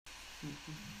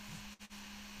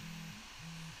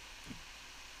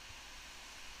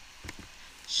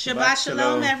Shabbat Shalom,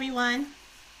 Shalom. everyone.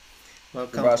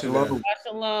 Welcome Shabbat to the shalom.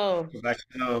 Shalom. Shabbat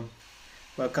Shalom.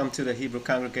 Welcome to the Hebrew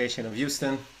Congregation of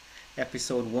Houston,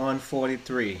 episode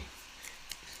 143. So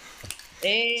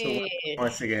welcome Hey.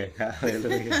 once again.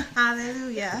 Hallelujah.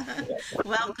 Hallelujah.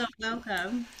 Welcome,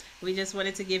 welcome. We just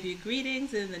wanted to give you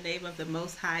greetings in the name of the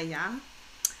Most High Yah.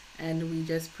 And we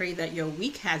just pray that your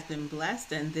week has been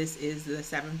blessed. And this is the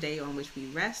seventh day on which we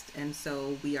rest. And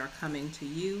so we are coming to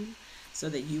you so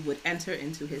that you would enter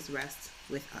into his rest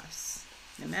with us.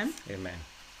 Amen. Amen.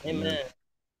 Amen. Amen.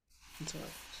 So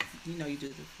you know you do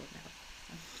this for now.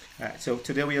 All right, so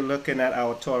today we are looking at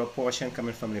our Torah portion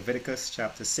coming from Leviticus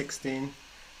chapter 16,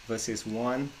 verses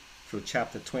 1 through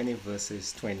chapter 20,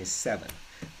 verses 27.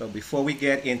 But before we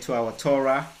get into our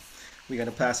Torah, we're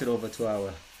going to pass it over to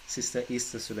our sister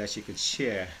Easter so that she could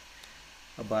share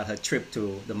about her trip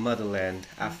to the motherland,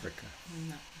 Africa.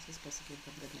 No, this is supposed to give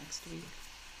them the next week.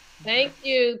 Thank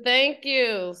you. Thank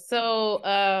you.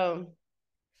 So,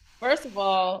 first of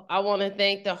all, I want to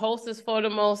thank the hostess for the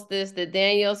mostest, the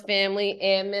Daniels family,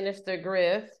 and Minister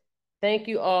Griff. Thank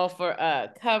you all for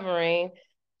covering.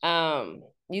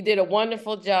 You did a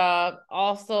wonderful job.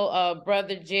 Also,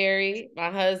 Brother Jerry,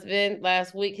 my husband,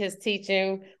 last week his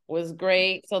teaching was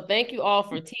great. So thank you all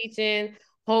for teaching,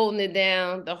 holding it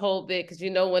down the whole bit, because you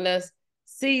know when us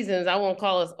seasons, I won't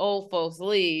call us old folks,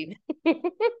 lead.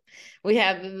 We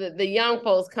have the young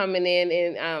folks coming in,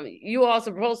 and you all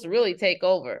supposed to really take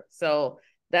over. So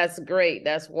that's great.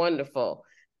 That's wonderful.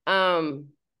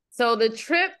 So the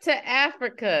trip to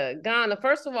Africa, Ghana.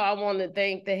 First of all, I want to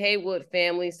thank the Haywood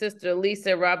family, Sister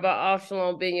Lisa, Rabbi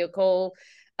Avshalom, Ben Yaakov.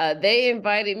 They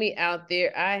invited me out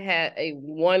there. I had a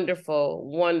wonderful,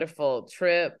 wonderful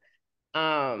trip.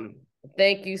 Um,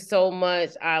 Thank you so much.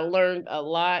 I learned a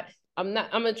lot. I'm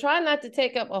gonna try not to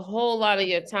take up a whole lot of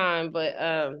your time, but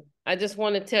I just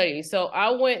want to tell you. So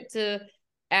I went to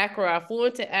Accra. I flew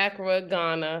into Accra,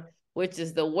 Ghana, which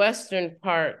is the western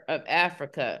part of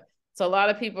Africa. So a lot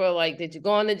of people are like, did you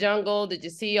go in the jungle? Did you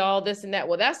see all this and that?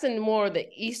 Well, that's in more the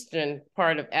eastern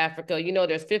part of Africa. You know,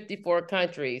 there's 54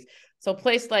 countries. So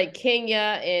place like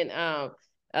Kenya and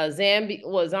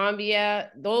Zambia,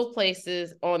 those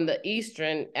places on the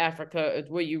eastern Africa is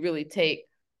where you really take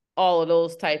all of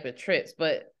those type of trips.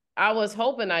 But I was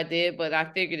hoping I did, but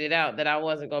I figured it out that I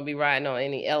wasn't going to be riding on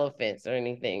any elephants or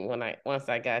anything once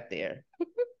I got there.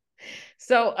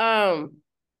 So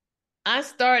I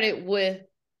started with,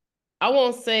 I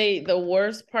won't say the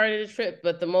worst part of the trip,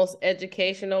 but the most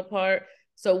educational part.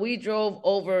 So we drove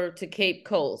over to Cape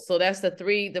Coast. So that's the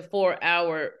 3 to 4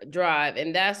 hour drive.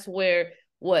 And that's where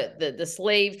what the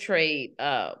slave trade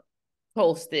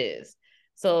coast is.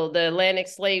 So the Atlantic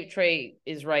slave trade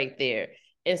is right there.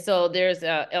 And so there's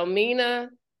Elmina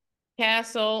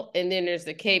Castle, and then there's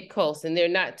the Cape Coast, and they're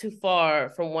not too far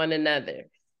from one another.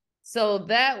 So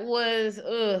that was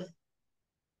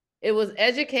it was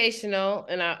educational,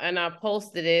 and I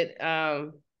posted it.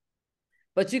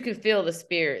 But you could feel the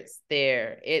spirits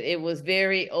there. It was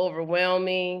very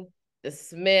overwhelming. The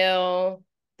smell,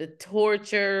 the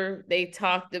torture they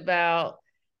talked about.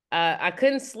 I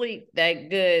couldn't sleep that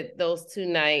good those 2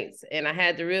 nights, and I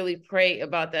had to really pray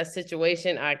about that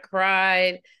situation. I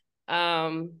cried.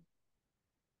 Um,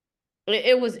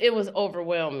 it was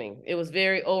overwhelming. It was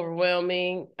very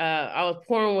overwhelming. I was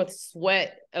pouring with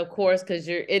sweat, of course, because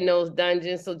you're in those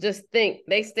dungeons. So just think,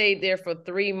 they stayed there for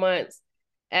 3 months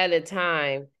at a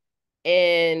time.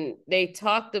 And they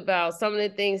talked about some of the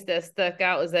things that stuck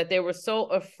out is that they were so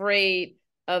afraid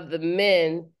of the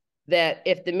men that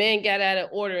if the men got out of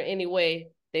order anyway,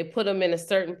 they put them in a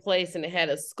certain place and it had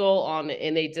a skull on it,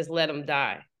 and they just let them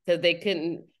die because they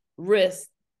couldn't risk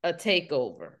a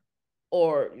takeover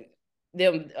or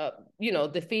them,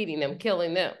 defeating them,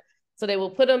 killing them. So they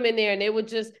would put them in there, and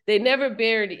they never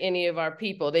buried any of our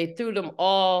people. They threw them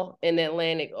all in the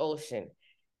Atlantic Ocean.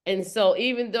 And so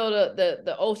even though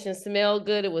the ocean smelled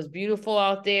good, it was beautiful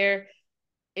out there,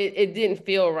 it didn't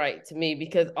feel right to me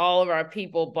because all of our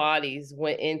people bodies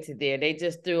went into there. They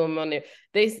just threw them on there.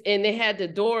 They had the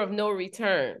door of no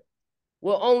return.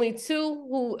 Well, only 2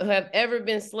 who have ever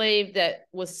been slaves that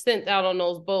was sent out on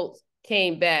those boats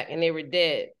came back, and they were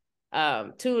dead. 2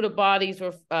 of the bodies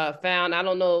were found. I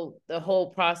don't know the whole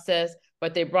process,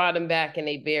 but they brought them back and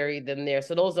they buried them there.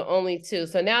 So those are only 2.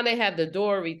 So now they have the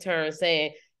door return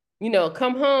saying,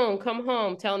 come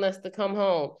home, telling us to come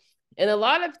home. And a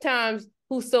lot of times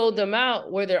who sold them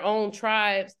out were their own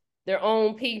tribes, their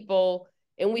own people.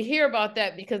 And we hear about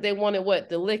that because they wanted what?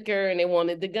 The liquor, and they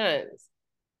wanted the guns.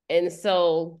 And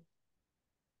so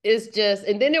it's just,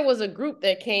 and then there was a group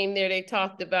that came there. They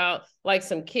talked about like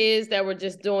some kids that were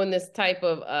just doing this type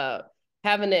of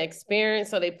having an experience.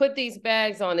 So they put these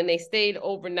bags on and they stayed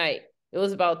overnight. It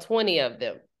was about 20 of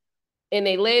them. And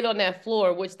they laid on that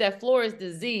floor, which that floor is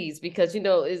diseased because, you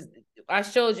know, I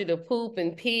showed you the poop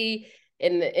and pee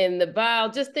and the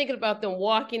bile. Just thinking about them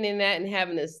walking in that and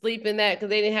having to sleep in that because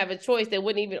they didn't have a choice. They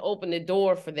wouldn't even open the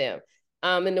door for them.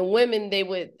 And the women, they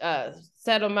would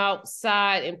set them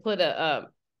outside and put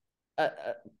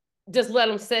just let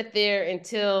them sit there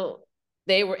until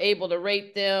they were able to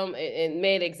rape them and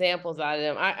made examples out of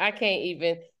them. I can't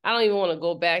even, I don't even want to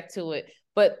go back to it.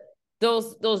 But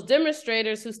those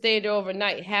demonstrators who stayed there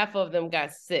overnight, half of them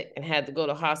got sick and had to go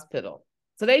to hospital.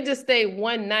 So they just stayed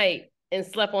one night and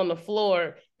slept on the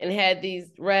floor and had these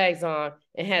rags on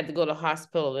and had to go to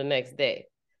hospital the next day.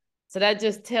 So that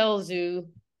just tells you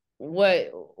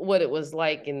what it was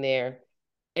like in there.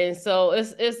 And so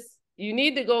it's you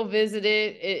need to go visit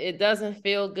it. It doesn't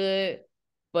feel good,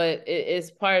 but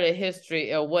it's part of the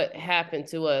history of what happened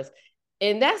to us.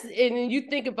 And you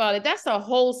think about it, that's a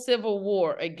whole civil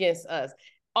war against us.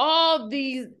 All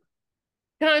these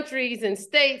countries and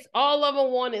states, all of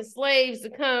them wanted slaves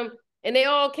to come, and they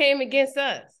all came against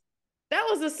us. That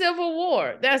was a civil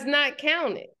war. That's not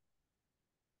counted.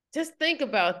 Just think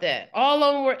about that. All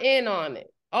of them were in on it.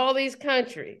 All these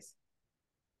countries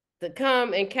to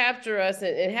come and capture us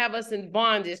and have us in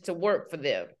bondage to work for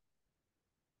them.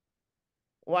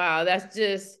 Wow,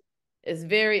 it's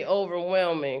very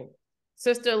overwhelming.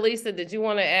 Sister Aliza, did you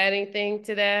want to add anything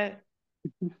to that?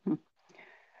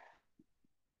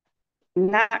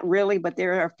 Not really, but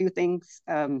there are a few things.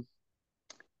 Oh,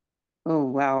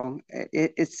 wow.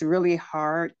 It's really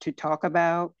hard to talk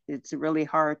about. It's really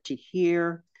hard to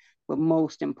hear. But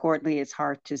most importantly, it's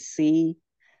hard to see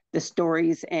the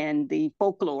stories and the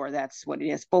folklore. That's what it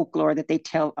is, folklore that they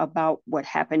tell about what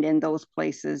happened in those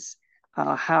places,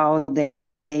 how they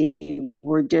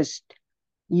were just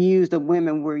used, the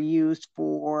women were used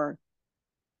for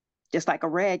just like a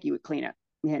rag you would clean up,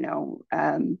 you know.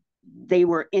 They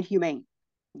were inhumane.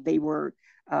 They were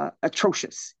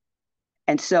atrocious.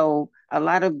 And so a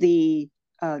lot of the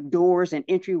doors and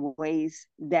entryways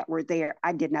that were there,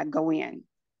 I did not go in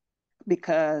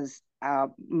because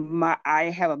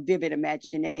I have a vivid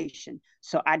imagination.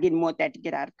 So I didn't want that to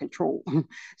get out of control.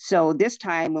 So this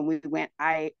time when we went,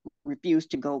 I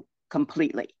refused to go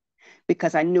completely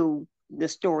because I knew the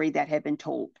story that had been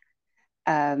told.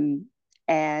 And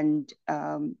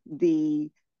the,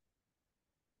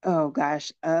 oh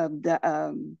gosh,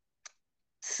 the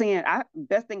sin,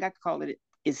 best thing I could call it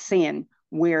is sin,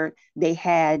 where they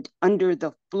had under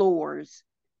the floors,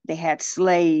 they had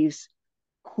slaves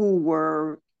who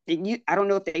were, I don't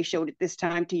know if they showed it this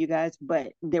time to you guys,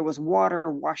 but there was water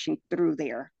washing through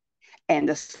there. And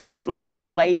the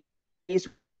slaves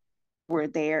were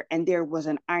there, and there was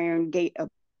an iron gate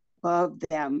above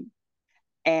them.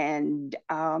 And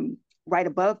right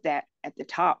above that, at the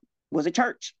top, was a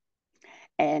church.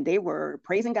 And they were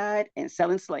praising God and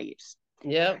selling slaves.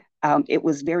 Yep. It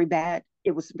was very bad.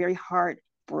 It was very hard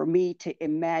for me to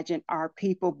imagine our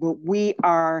people, but we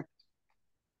are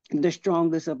the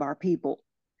strongest of our people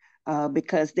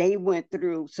because they went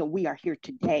through, so we are here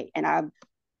today. And I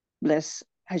bless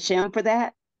Hashem for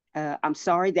that. I'm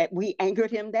sorry that we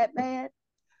angered him that bad,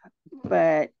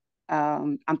 but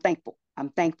I'm thankful. I'm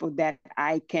thankful that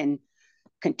I can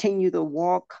continue the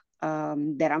walk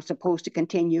that I'm supposed to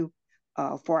continue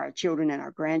for our children and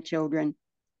our grandchildren.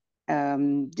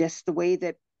 Just the way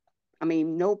that, I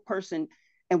mean, no person,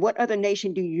 and what other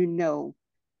nation do you know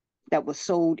that was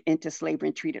sold into slavery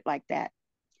and treated like that?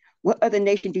 What other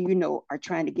nation do you know are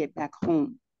trying to get back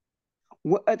home?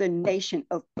 What other nation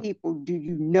of people do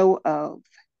you know of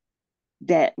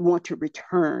that want to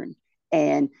return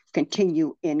and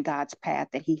continue in God's path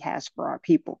that he has for our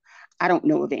people? I don't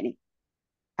know of any.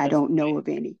 I don't know of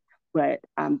any, but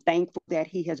I'm thankful that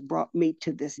he has brought me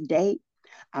to this day.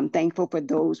 I'm thankful for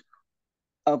those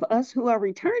of us who are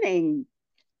returning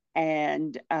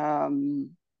and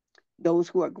those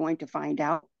who are going to find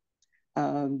out.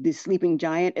 The sleeping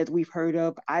giant, as we've heard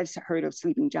of, I've heard of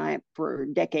sleeping giant for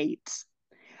decades.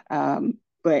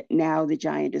 But now the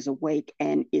giant is awake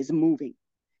and is moving.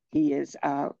 He is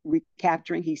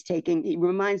recapturing, he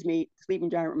reminds me,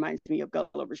 sleeping giant reminds me of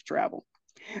Gulliver's Travel.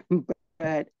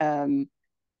 But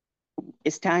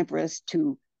it's time for us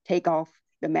to take off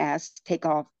the masks, take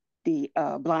off the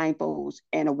blindfolds,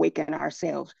 and awaken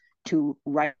ourselves to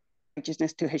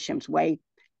righteousness, to Hashem's way,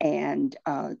 and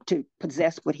to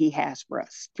possess what he has for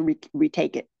us, to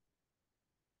retake it.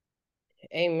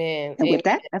 Amen. And with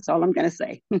that, that's all I'm going to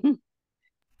say.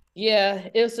 Yeah,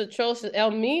 it was atrocious.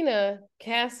 Elmina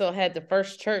Castle had the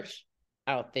first church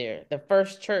out there, the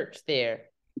first church there.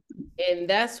 And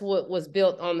that's what was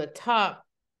built on the top.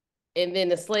 And then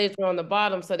the slaves were on the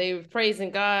bottom. So they were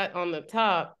praising God on the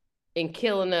top and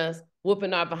killing us,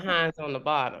 whooping our behinds on the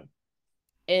bottom.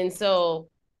 And so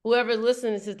whoever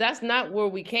listens says, that's not where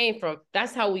we came from.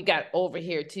 That's how we got over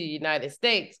here to the United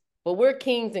States. But we're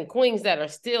kings and queens that are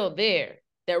still there,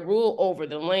 that rule over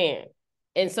the land.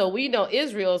 And so we know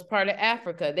Israel is part of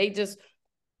Africa. They just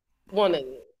want to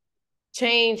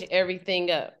change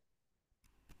everything up.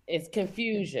 It's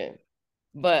confusion.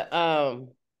 But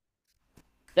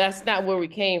that's not where we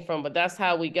came from, but that's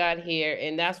how we got here.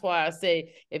 And that's why I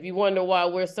say, if you wonder why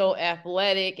we're so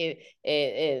athletic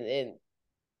and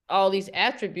all these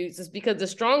attributes, is because the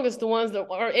strongest, the ones that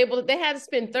are able to, they had to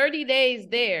spend 30 days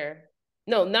there.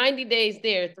 No, 90 days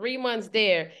there, 3 months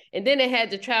there. And then they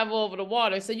had to travel over the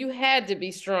water. So you had to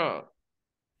be strong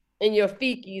in your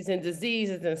feces and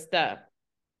diseases and stuff.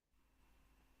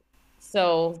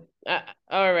 So,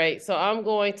 all right. So I'm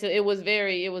going to, it was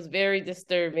very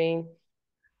disturbing.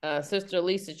 Sister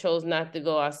Lisa chose not to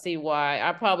go. I see why.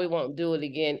 I probably won't do it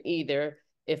again either.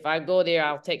 If I go there,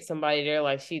 I'll take somebody there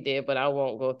like she did, but I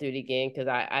won't go through it again because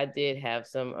I did have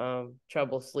some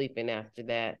trouble sleeping after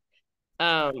that.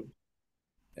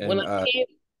 When And I came,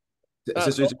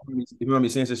 Sister Easter, if you want me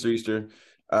saying, Sister Easter,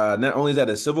 not only is that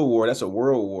a civil war, that's a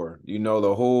world war. You know,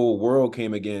 the whole world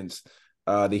came against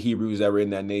the Hebrews that were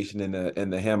in that nation and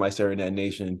the Hamites that were in that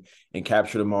nation and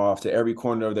captured them off to every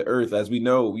corner of the earth. As we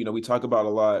know, you know, we talk about a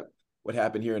lot what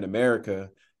happened here in America.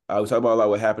 We talk about a lot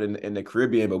what happened in the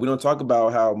Caribbean, but we don't talk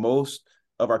about how most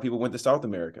of our people went to South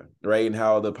America, right? And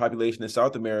how the population in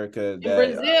South America in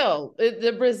Brazil,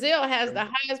 the Brazil has the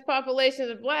highest population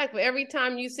of Black, but every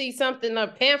time you see something, a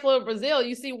pamphlet of Brazil,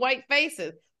 you see white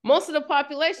faces. Most of the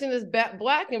population is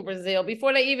Black in Brazil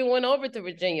before they even went over to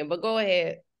Virginia, but go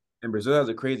ahead. And Brazil has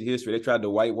a crazy history. They tried to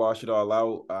whitewash it all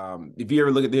out. If you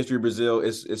ever look at the history of Brazil,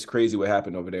 it's crazy what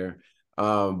happened over there.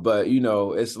 But you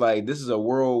know, it's like this is a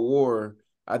world war.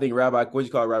 I think Rabbi, what you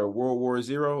call it, Rabbi, World War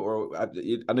Zero, or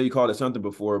I know you called it something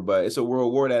before, but it's a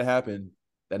world war that happened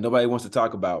that nobody wants to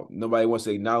talk about. Nobody wants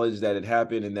to acknowledge that it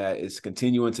happened and that it's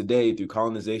continuing today through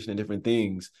colonization and different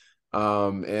things.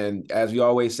 And as we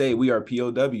always say, we are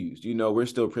POWs. You know, we're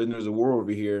still prisoners of war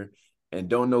over here and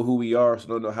don't know who we are, so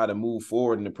don't know how to move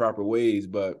forward in the proper ways.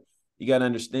 But you got to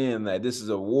understand that this is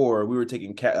a war. We were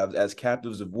taken as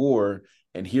captives of war,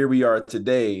 and here we are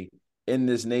today in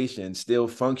this nation still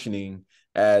functioning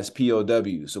as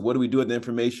POWs. So what do we do with the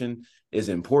information is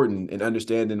important in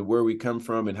understanding where we come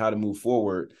from and how to move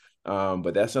forward.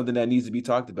 But that's something that needs to be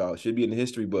talked about. It should be in the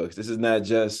history books. This is not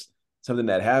just something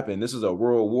that happened. This is a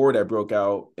world war that broke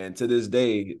out. And to this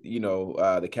day, you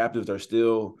know, the captives are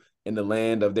still in the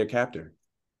land of their captor.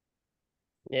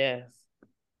 Yes.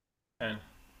 And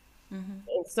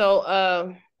And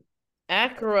so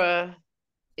Accra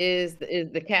is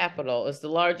the capital. It's the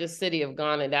largest city of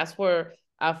Ghana. That's where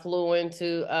I flew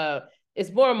into.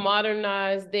 It's more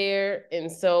modernized there.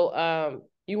 And so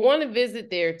you want to visit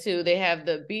there too. They have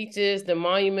the beaches, the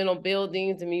monumental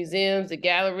buildings, the museums, the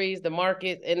galleries, the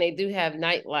markets, and they do have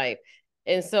nightlife.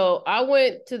 And so I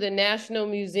went to the National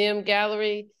Museum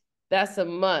Gallery. That's a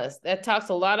must. That talks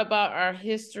a lot about our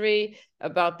history,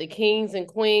 about the kings and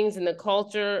queens and the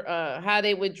culture, how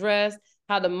they would dress,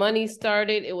 how the money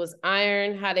started. It was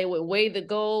iron, how they would weigh the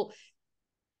gold.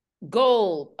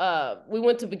 We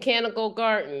went to botanical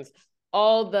gardens.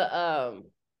 All the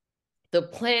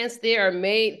plants there are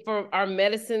made from our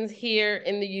medicines here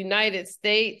in the United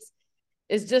States.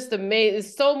 It's just amazing.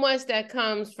 There's so much that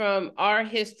comes from our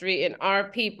history and our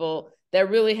people that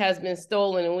really has been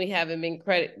stolen and we haven't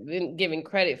been given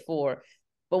credit for.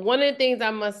 But one of the things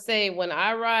I must say, when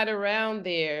I ride around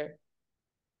there,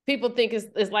 people think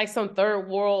it's like some third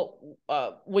world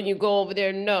when you go over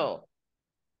there. No,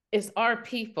 it's our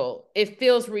people. It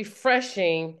feels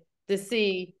refreshing to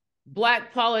see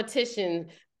Black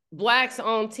politicians, Blacks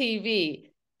on TV.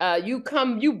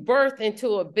 You birth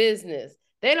into a business.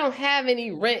 They don't have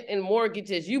any rent and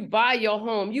mortgages. You buy your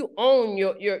home. You own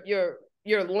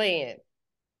your land.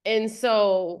 And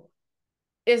so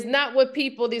it's not what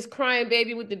people, this crying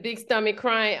baby with the big stomach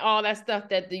crying, all that stuff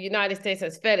that the United States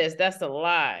has fed us. That's a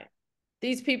lie.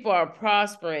 These people are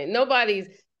prospering. Nobody's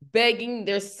begging.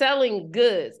 They're selling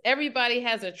goods. Everybody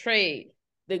has a trade.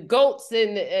 The goats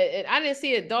and I didn't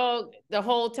see a dog the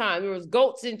whole time. There was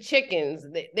goats and chickens.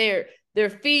 They're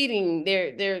feeding.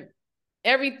 They're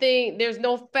everything. There's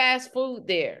no fast food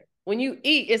there. When you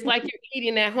eat, it's like you're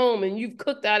eating at home and you've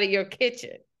cooked out of your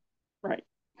kitchen. Right.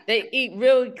 They eat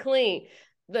really clean.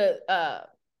 The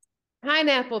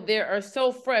pineapple there are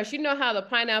so fresh. You know how the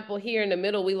pineapple here in the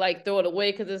middle, we like throw it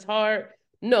away because it's hard?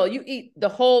 No, you eat the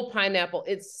whole pineapple.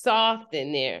 It's soft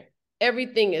in there.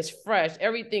 Everything is fresh.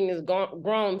 Everything is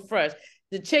grown fresh.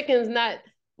 The chicken's not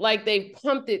like they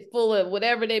pumped it full of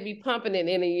whatever they be pumping it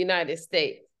in the United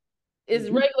States. It's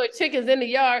regular chickens in the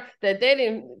yard that they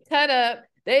didn't cut up,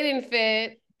 they didn't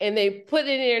fed, and they put it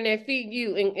in there and they feed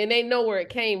you, and they know where it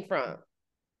came from.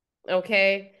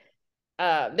 Okay?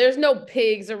 There's no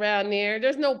pigs around there.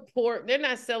 There's no pork. They're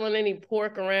not selling any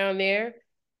pork around there.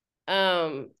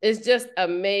 It's just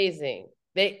amazing.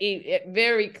 They eat it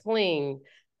very clean.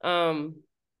 The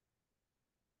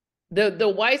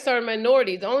whites are a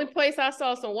minority. The only place I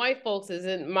saw some white folks is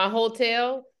in my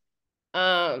hotel,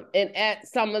 and at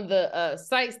some of the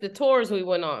sites, the tours we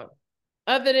went on.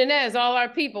 Other than that, it's all our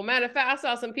people. Matter of fact, I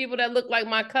saw some people that look like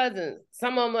my cousins.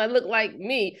 Some of them that look like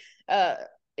me.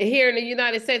 Here in the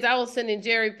United States, I was sending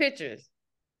Jerry pictures.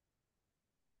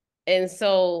 And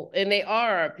they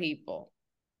are our people.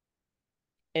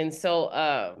 And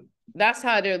so that's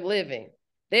how they're living.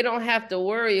 They don't have to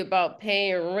worry about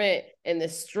paying rent and the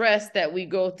stress that we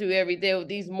go through every day with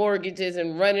these mortgages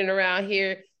and running around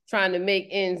here trying to make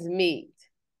ends meet.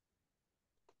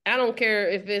 I don't care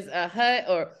if it's a hut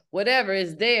or whatever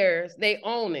is theirs, they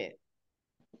own it.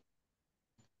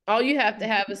 All you have to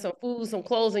have is some food, some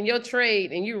clothes, and your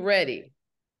trade, and you're ready.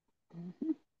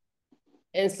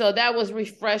 And so that was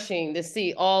refreshing to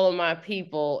see all of my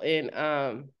people,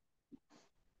 and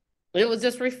it was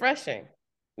just refreshing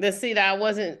to see that I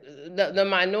wasn't the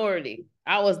minority.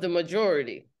 I was the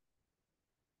majority.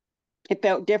 It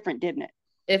felt different, didn't it?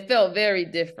 It felt very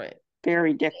different.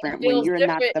 Very different when you're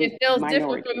not the It feels minority.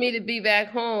 different for me to be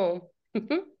back home.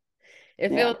 It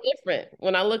feels different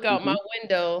when I look out my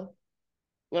window.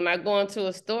 When I go into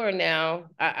a store now,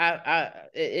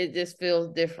 it just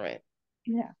feels different.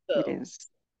 Yeah, So it is.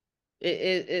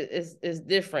 It's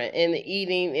different in the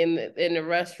eating in the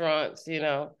restaurants, you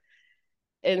know.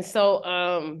 And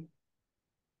so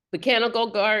botanical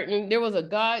garden, there was a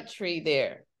God tree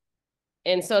there.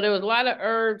 And so there was a lot of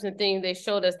herbs and things they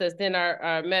showed us that's in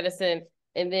our medicine.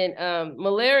 And then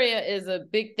malaria is a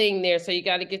big thing there. So you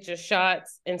got to get your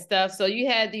shots and stuff. So you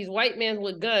had these white men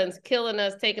with guns killing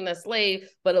us, taking us slave,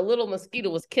 but a little mosquito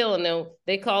was killing them.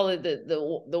 They call it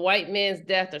the white man's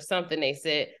death or something, they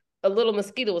said. A little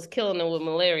mosquito was killing them with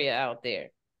malaria out there.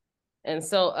 And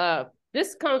so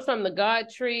this comes from the God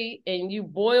tree, and you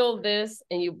boil this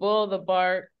and you boil the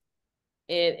bark.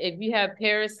 And if you have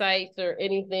parasites or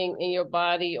anything in your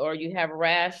body, or you have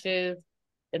rashes,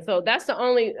 and so that's the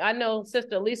only, I know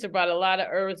Sister Lisa brought a lot of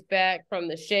herbs back from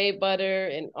the shea butter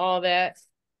and all that.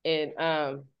 And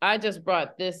I just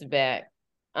brought this back.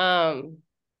 And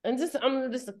I'm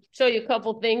gonna just show you a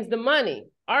couple things. The money,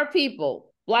 our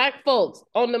people, Black folks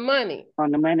on the money.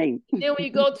 On the money. Then when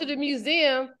you go to the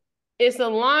museum, it's a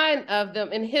line of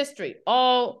them in history,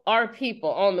 all our people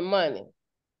on the money.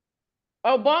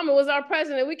 Obama was our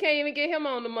president. We can't even get him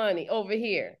on the money over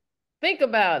here. Think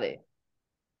about it.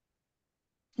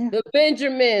 Yeah. The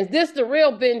Benjamins. This the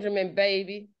real Benjamin,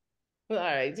 baby. All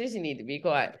right, just you need to be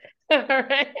quiet. All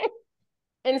right.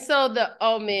 And so the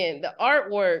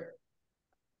artwork,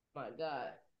 my God.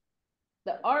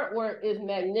 The artwork is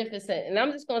magnificent. And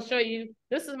I'm just going to show you,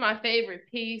 this is my favorite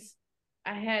piece.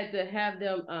 I had to have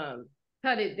them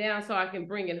cut it down so I can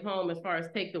bring it home as far as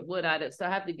take the wood out of it. So I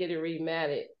have to get it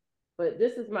rematted. But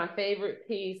this is my favorite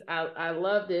piece. I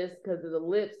love this because of the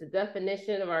lips, the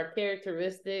definition of our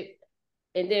characteristics.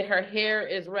 And then her hair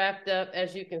is wrapped up,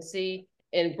 as you can see,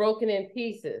 and broken in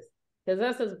pieces. Because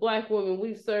us as Black women,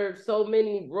 we've served so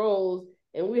many roles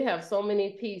and we have so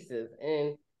many pieces.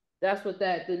 And that's what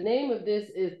the name of this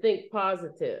is Think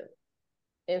Positive.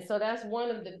 And so that's one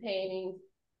of the paintings.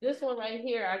 This one right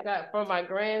here I got from my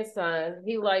grandson.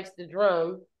 He likes to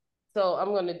drum. So I'm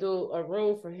going to do a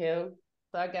room for him.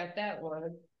 So I got that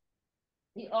one.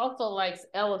 He also likes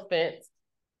elephants.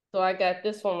 So I got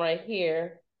this one right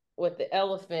here with the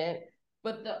elephant.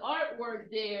 But the artwork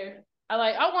there,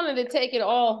 I wanted to take it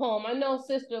all home. I know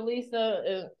Sister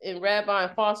Lisa and Rabbi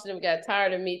and Foster got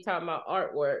tired of me talking about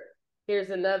artwork. Here's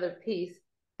another piece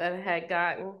that I had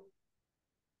gotten.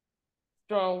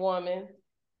 Strong woman.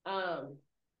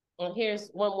 And here's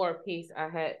one more piece I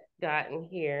had gotten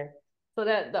here. So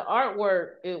that the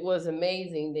artwork, it was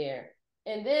amazing there.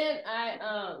 And then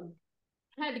I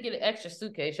had to get an extra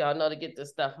suitcase, y'all know, to get this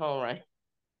stuff home, right?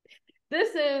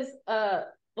 This is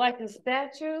like a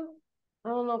statue. I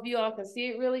don't know if you all can see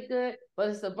it really good, but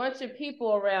it's a bunch of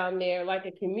people around there, like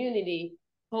a community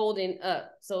holding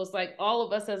up. So it's like all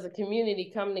of us as a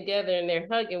community come together and they're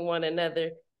hugging one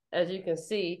another, as you can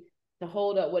see, to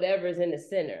hold up whatever's in the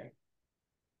center.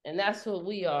 And that's what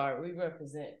we are. We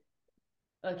represent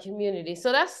a community.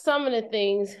 So that's some of the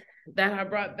things that I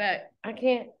brought back. I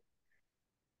can't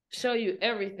show you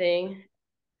everything.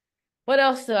 What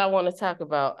else do I want to talk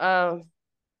about?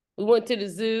 We went to the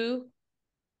zoo,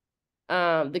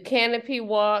 the canopy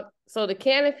walk. So the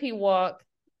canopy walk,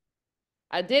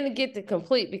 I didn't get to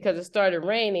complete because it started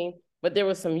raining, but there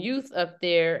was some youth up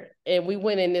there and we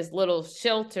went in this little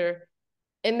shelter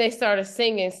and they started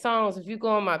singing songs. If you go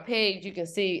on my page, you can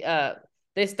see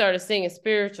they started singing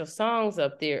spiritual songs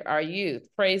up there, our youth,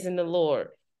 praising the Lord.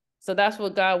 So that's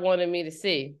what God wanted me to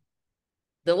see.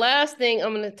 The last thing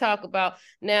I'm going to talk about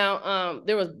now,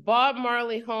 there was Bob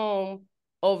Marley home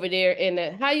over there in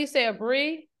the, how you say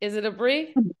Abri? Is it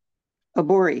Abri?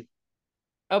 Abori.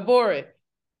 Abori.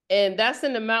 And that's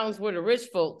in the mountains where the rich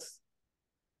folks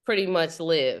pretty much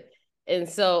live. And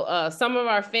so some of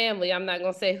our family, I'm not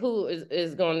going to say who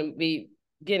is going to be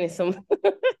getting some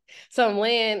some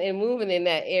land and moving in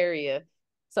that area.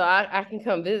 So I can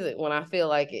come visit when I feel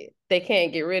like it. They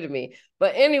can't get rid of me.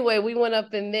 But anyway, we went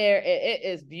up in there and it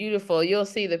is beautiful. You'll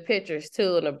see the pictures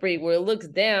too in a brief where it looks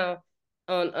down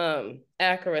on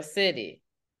Accra City.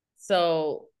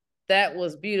 So that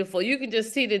was beautiful. You can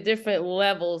just see the different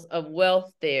levels of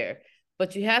wealth there.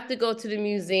 But you have to go to the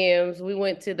museums. We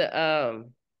went to the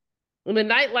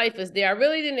nightlife is there. I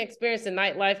really didn't experience the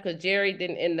nightlife because Jerry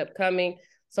didn't end up coming.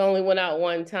 So I only went out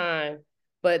one time.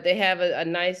 But they have a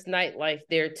nice nightlife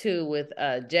there too with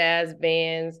jazz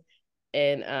bands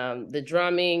and the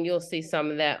drumming. You'll see some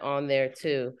of that on there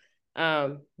too.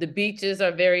 The beaches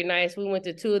are very nice. We went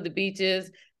to 2 of the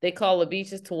beaches. They call the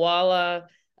beaches Tuwala.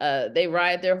 They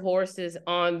ride their horses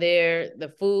on there. The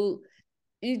food,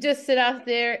 you just sit out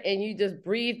there and you just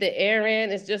breathe the air in.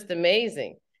 It's just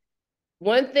amazing.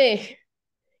 One thing,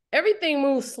 everything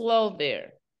moves slow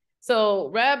there. So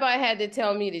Rabbi had to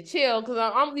tell me to chill because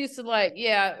I'm used to like,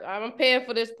 yeah, I'm paying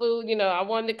for this food. You know, I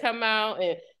wanted to come out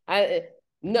and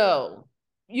no,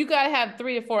 you got to have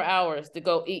 3 to 4 hours to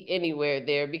go eat anywhere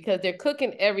there because they're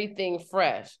cooking everything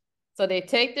fresh. So they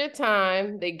take their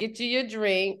time, they get you your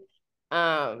drink,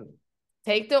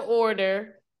 take the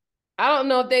order. I don't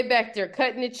know if they back there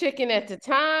cutting the chicken at the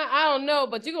time. I don't know,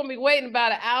 but you're going to be waiting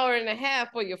about 1.5 hours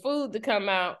for your food to come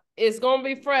out. It's going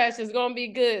to be fresh. It's going to be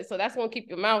good. So that's going to keep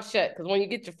your mouth shut because when you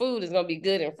get your food, it's going to be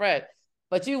good and fresh.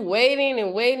 But you waiting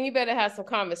and waiting, you better have some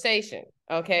conversation,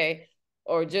 okay?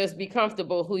 Or just be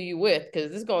comfortable who you with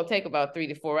because it's going to take about 3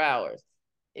 to 4 hours.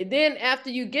 And then after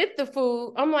you get the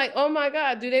food, I'm like, oh my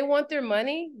God, do they want their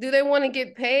money? Do they want to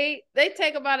get paid? They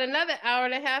take about another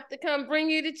 1.5 hours to come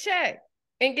bring you the check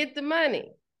and get the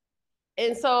money.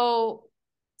 And so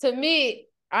to me,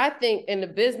 I think in the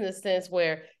business sense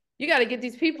where you got to get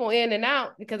these people in and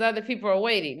out because other people are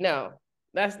waiting. No,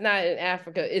 that's not in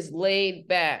Africa. It's laid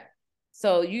back.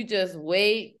 So you just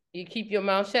wait, you keep your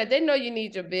mouth shut. They know you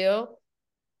need your bill.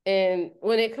 And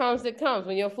when it comes, it comes.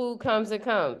 When your food comes, it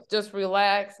comes. Just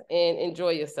relax and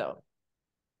enjoy yourself.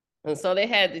 And so they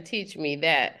had to teach me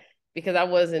that because I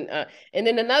wasn't. And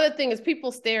then another thing is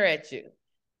people stare at you.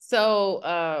 So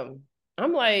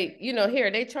I'm like, you know,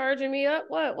 here, they charging me up?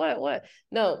 What?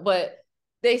 No, but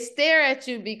they stare at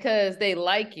you because they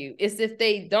like you. It's if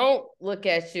they don't look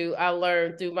at you, I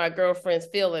learned through my girlfriends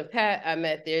Phil and Pat I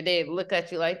met there, they look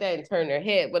at you like that and turn their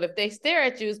head. But if they stare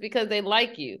at you, it's because they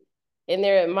like you and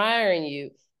they're admiring you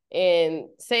and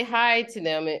say hi to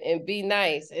them and be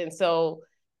nice. And so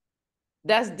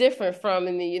that's different from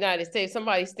in the United States.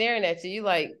 Somebody staring at you, you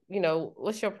like, you know,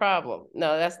 what's your problem?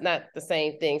 No, that's not the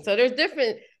same thing. So there's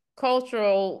different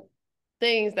cultural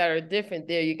things that are different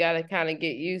there. You got to kind of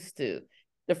get used to.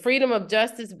 The Freedom of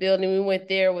Justice building, we went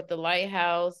there with the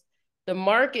lighthouse. The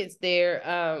markets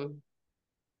there,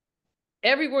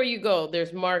 everywhere you go,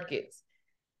 there's markets.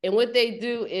 And what they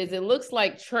do is it looks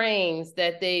like trains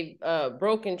that they've,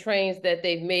 broken trains that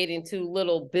they've made into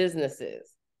little businesses.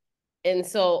 And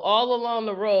so all along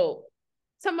the road,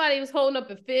 somebody was holding up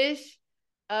a fish,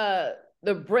 the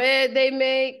bread they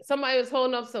make. Somebody was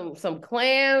holding up some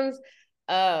clams,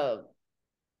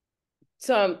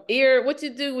 some ear. What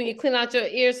you do when you clean out your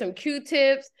ear? Some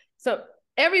Q-tips.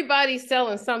 Everybody's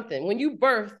selling something. When you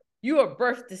birth, you are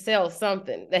birthed to sell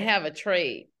something. They have a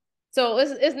trade. So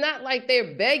it's not like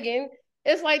they're begging.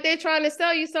 It's like they're trying to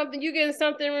sell you something. You're getting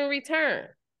something in return.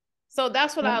 So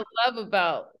that's what I love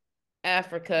about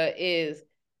Africa is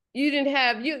you didn't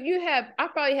have I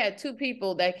probably had 2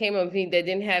 people that came up to me that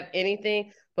didn't have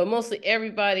anything, but mostly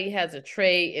everybody has a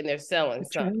trade and they're selling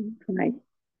something.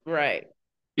 Right.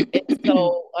 And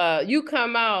so you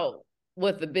come out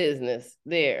with a business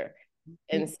there.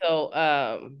 And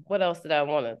so what else did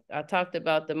I talked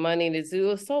about the money, the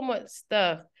zoo, so much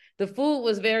stuff. The food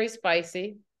was very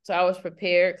spicy. So I was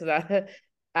prepared because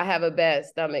I have a bad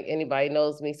stomach. Anybody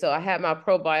knows me. So I had my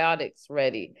probiotics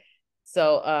ready.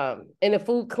 So, and the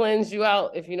food cleanse you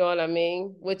out, if you know what I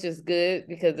mean, which is good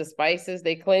because the spices,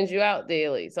 they cleanse you out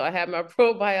daily. So I have my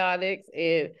probiotics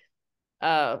and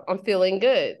I'm feeling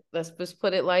good. Let's just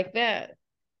put it like that.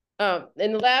 And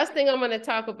the last thing I'm going to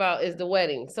talk about is the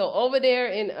wedding. So over there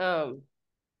in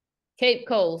Cape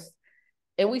Coast,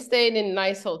 and we stayed in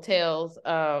nice hotels.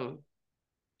 The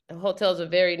hotels are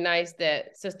very nice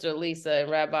that Sister Aliza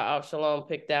and Rabbi Avshalom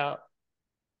picked out.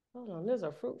 Hold on, there's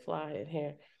a fruit fly in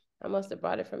here. I must have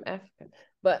brought it from Africa.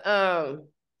 But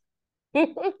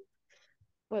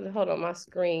but hold on, my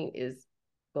screen is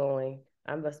going.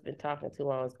 I must have been talking too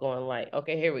long. It's going light.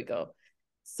 Okay, here we go.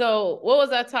 So what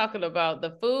was I talking about?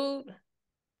 The food?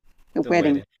 The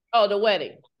wedding. Oh, the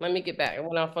wedding. Let me get back. I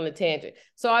went off on a tangent.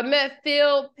 So I met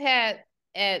Phil, Pat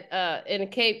at in the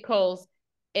Cape Coast,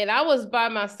 and I was by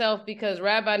myself because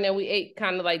Rabbi and then we ate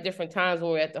kind of like different times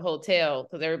when we were at the hotel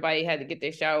because everybody had to get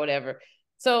their shower, whatever.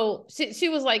 So she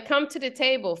was like, come to the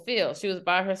table, Phil. She was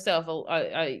by herself,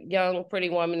 a young, pretty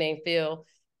woman named Phil.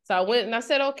 So I went and I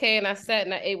said, okay. And I sat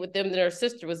and I ate with them. Then her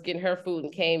sister was getting her food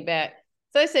and came back.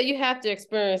 So they said, you have to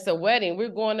experience a wedding. We're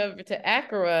going over to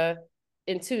Accra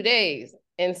in 2 days.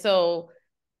 And so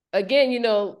again, you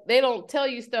know, they don't tell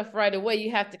you stuff right away.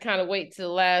 You have to kind of wait till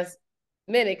the last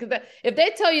minute. Because if they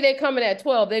tell you they're coming at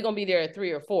 12, they're going to be there at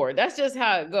 3 or 4. That's just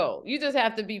how it goes. You just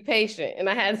have to be patient. And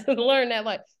I had to learn that,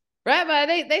 like,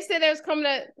 Rabbi, they said they was coming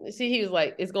at, see, he was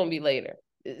like, it's going to be later.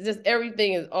 It's just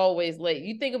everything is always late.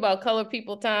 You think about color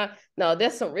people time. No,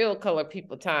 that's some real color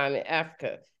people time in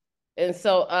Africa. And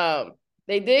so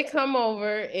they did come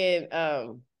over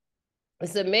and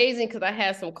it's amazing because I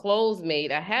had some clothes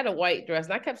made. I had a white dress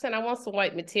and I kept saying, I want some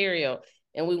white material.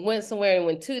 And we went somewhere and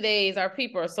in 2 days, our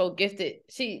people are so gifted.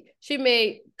 She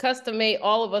made, custom made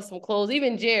all of us some clothes,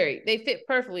 even Jerry. They fit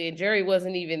perfectly and Jerry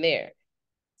wasn't even there.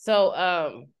 So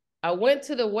I went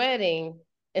to the wedding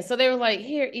and so they were like,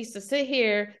 here, Easter, sit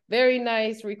here. Very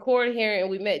nice, record here. And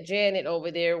we met Janet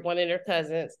over there, one of their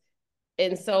cousins.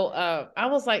 And so I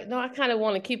was like, no, I kind of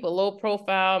want to keep a low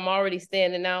profile. I'm already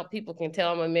standing out. People can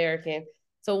tell I'm American.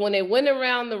 So when they went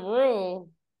around the room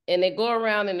and they go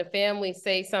around and the family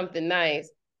say something nice,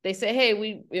 they say, hey,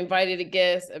 we invited a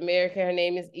guest, American, her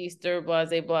name is Easter, blah,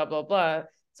 blah, blah, blah.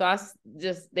 So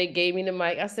they gave me the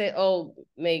mic. I said, oh,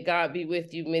 may God be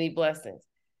with you, many blessings.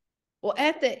 Well,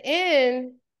 at the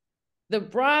end, the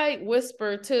bride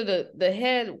whispered to the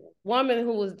head woman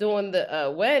who was doing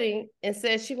the wedding and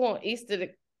said she want Easter to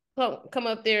come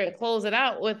up there and close it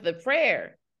out with the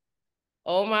prayer.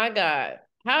 Oh my God.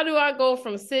 How do I go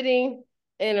from sitting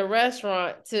in a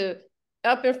restaurant to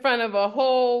up in front of a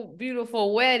whole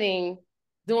beautiful wedding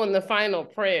doing the final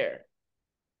prayer?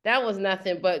 That was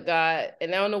nothing but God.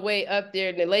 And on the way up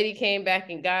there, the lady came back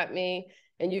and got me.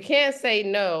 And you can't say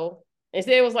no. And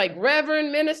so it was like,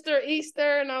 Reverend Minister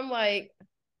Easter. And I'm like,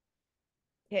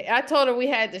 okay. I told her we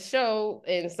had the show.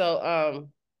 And so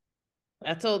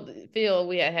I told Phil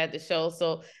we had the show.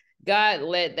 So God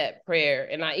led that prayer.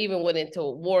 And I even went into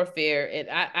warfare. And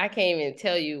I can't even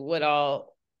tell you what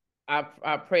all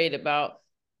I prayed about.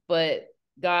 But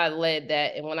God led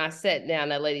that. And when I sat down,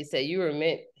 that lady said, you were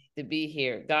meant to be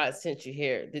here. God sent you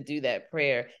here to do that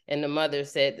prayer. And the mother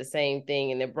said the same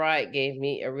thing. And the bride gave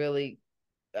me a really,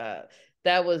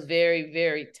 that was very,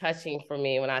 very touching for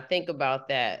me. When I think about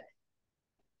that,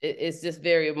 it's just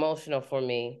very emotional for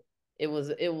me. It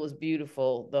was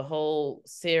beautiful. The whole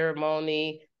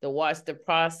ceremony, to watch the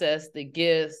process, the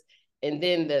gifts, and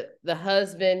then the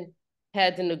husband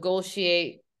had to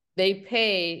negotiate. They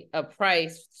pay a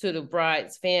price to the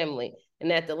bride's family.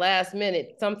 And at the last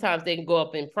minute, sometimes they can go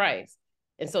up in price.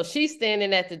 And so she's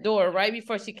standing at the door right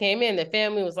before she came in. The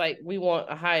family was like, we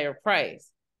want a higher price.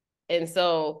 And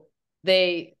so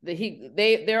they're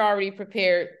already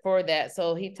prepared for that.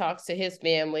 So he talks to his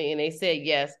family and they said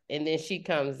yes. And then she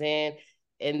comes in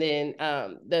and then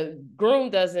the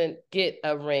groom doesn't get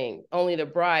a ring. Only the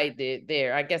bride did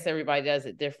there. I guess everybody does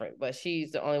it different, but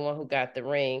she's the only one who got the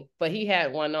ring. But he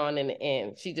had one on in the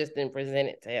end. She just didn't present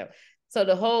it to him. So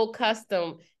the whole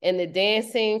custom and the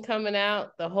dancing coming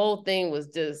out, the whole thing was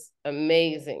just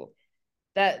amazing.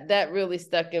 That really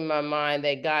stuck in my mind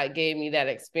that God gave me that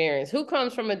experience. Who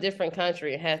comes from a different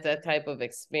country and has that type of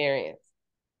experience?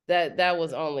 That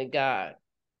was only God.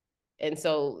 And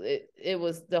so it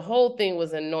was, the whole thing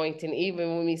was anointing.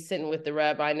 Even when we sitting with the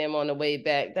rabbi and them on the way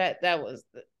back, that was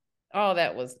all,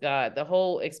 that was God. The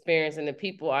whole experience and the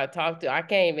people I talked to, I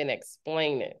can't even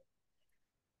explain it.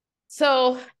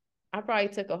 So I probably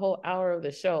took a whole hour of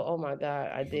the show. Oh my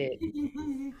God, I did.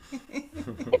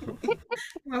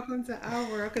 Welcome to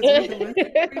our world, because we're the ones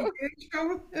that bring you in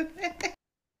trouble.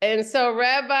 And so,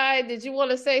 Rabbi, did you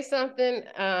want to say something?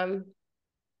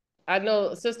 I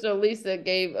know Sister Aliza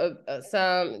gave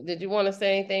some. Did you want to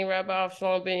say anything, Rabbi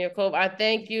Avshalom ben Yaakov? I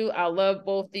thank you. I love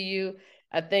both of you.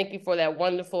 I thank you for that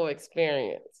wonderful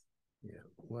experience. Yeah,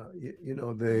 well,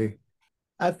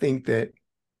 I think that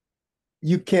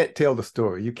you can't tell the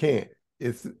story. You can't.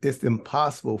 It's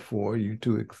impossible for you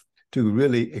to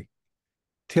really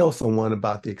tell someone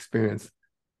about the experience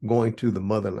going to the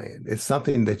motherland. It's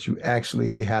something that you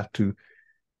actually have to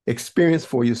experience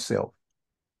for yourself.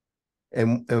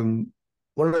 And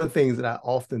one of the things that I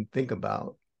often think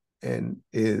about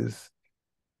is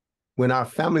when our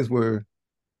families were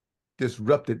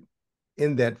disrupted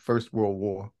in that First World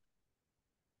War,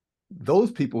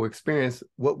 those people experienced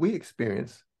what we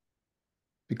experienced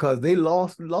because they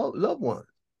lost loved ones.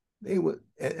 They were,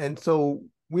 and so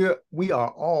we are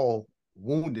all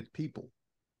wounded people.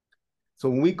 So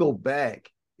when we go back,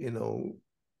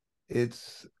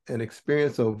 it's an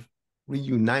experience of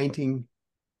reuniting,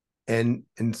 and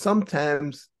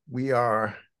sometimes we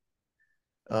can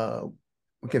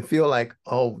feel like,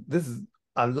 oh,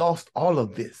 I lost all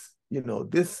of this.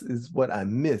 This is what I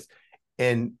missed,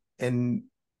 and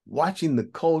watching the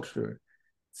culture,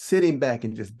 sitting back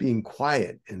and just being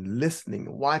quiet and listening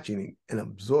and watching and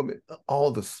absorbing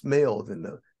all the smells and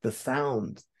the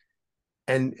sounds,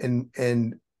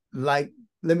 and like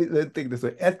let me think this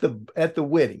way. At the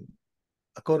wedding,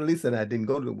 Aliza and I didn't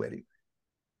go to the wedding,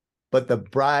 but the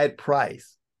bride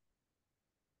price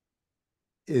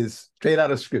is straight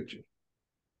out of Scripture.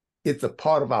 It's a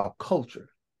part of our culture.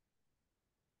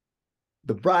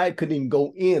 The bride couldn't even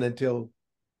go in until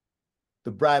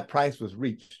the bride price was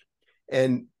reached.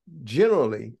 And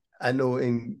generally, I know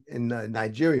in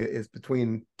Nigeria, it's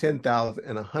between 10,000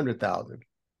 and 100,000,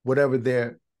 whatever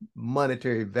their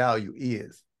monetary value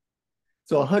is.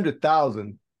 So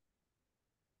 100,000,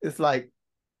 it's like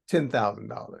 $10,000,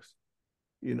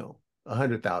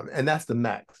 100,000, and that's the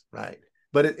max, right?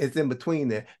 But it's in between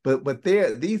there. But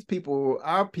these people,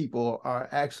 our people, are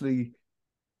actually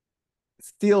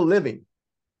still living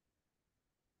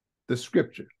the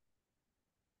Scripture.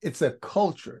 It's a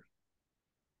culture.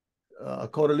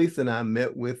 Aliza and I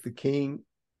met with the king,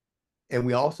 and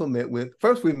we also met with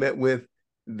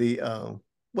the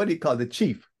what do you call the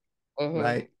chief,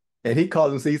 right? And he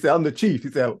called him. He said, "I'm the chief."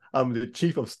 He said, "I'm the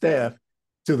chief of staff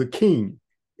to the king."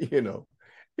 Even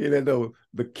though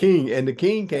the king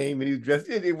came and he was dressed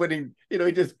in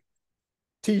he just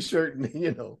t-shirt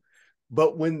and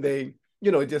but when they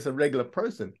just a regular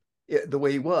person, the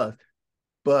way he was,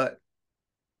 but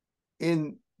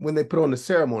when they put on the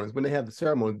ceremonies, when they have the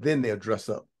ceremony, then they'll dress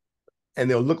up and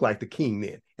they'll look like the king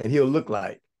then, and he'll look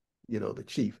like the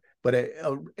chief. But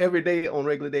every day, on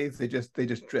regular days, they just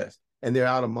dress, and they're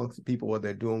out amongst the people, or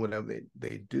they're doing whatever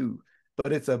they do.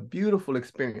 But it's a beautiful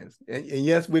experience. And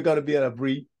yes, we're going to be at a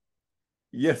Brie.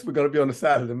 Yes, we're going to be on the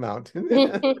side of the mountain.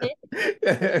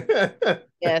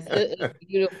 Yes, it's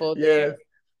beautiful there.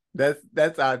 Yes,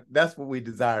 that's what we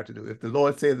desire to do. If the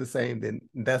Lord says the same, then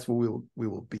that's what we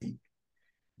will be.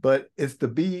 But it's to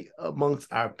be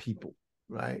amongst our people,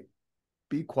 right?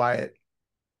 Be quiet,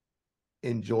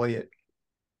 enjoy it,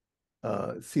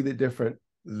 see the different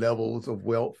levels of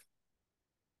wealth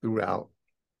throughout.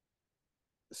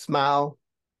 Smile,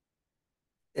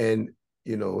 and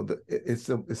it's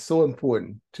so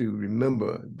important to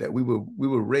remember that we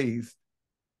were raised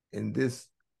in this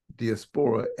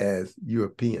diaspora as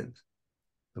Europeans.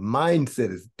 The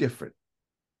mindset is different.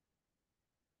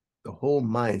 The whole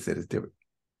mindset is different.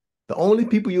 The only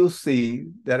people you'll see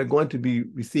that are going to be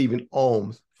receiving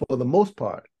alms, for the most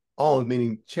part, alms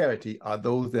meaning charity, are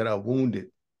those that are wounded,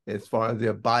 as far as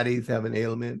their bodies have an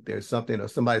ailment, there's something, or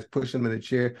somebody's pushing them in a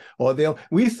chair, or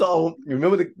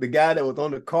remember the guy that was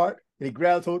on the cart, and he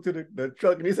grabs hold to the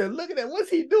truck, and he said, "Look at that, what's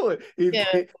he doing?"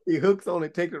 He hooks on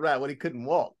and takes it right when he couldn't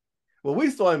walk. Well, we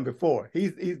saw him before.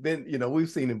 He's been, we've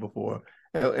seen him before,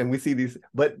 and we see these,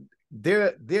 but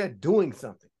they're doing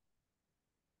something.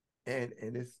 And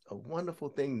it's a wonderful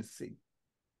thing to see.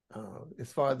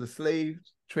 As far as the slave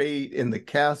trade in the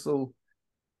castle,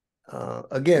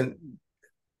 again,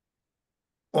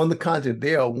 on the continent,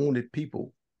 they are wounded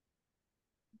people.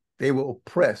 They were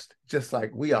oppressed just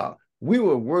like we are. We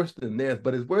were worse than theirs,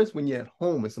 but it's worse when you're at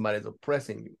home and somebody's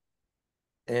oppressing you.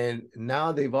 And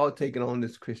now they've all taken on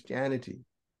this Christianity.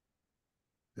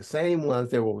 The same ones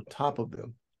that were on top of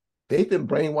them, they've been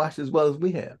brainwashed as well as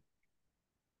we have.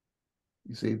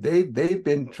 You see, they've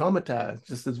been traumatized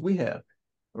just as we have,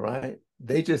 right?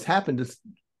 They just happen to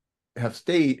have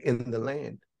stayed in the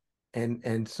land.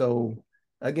 And so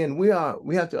again, we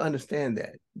have to understand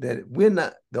that we're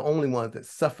not the only ones that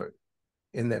suffered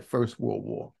in that First World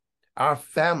War. Our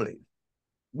families,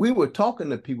 we were talking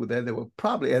to people there that were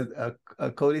probably, as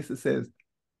Codisa says,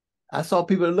 I saw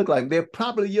people that look like they're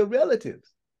probably your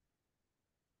relatives.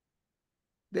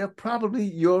 They're probably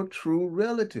your true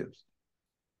relatives.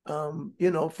 From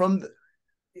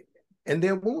and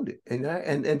they're wounded,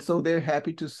 and so they're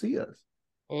happy to see us.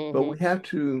 Mm-hmm. But we have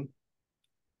to.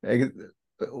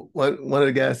 One of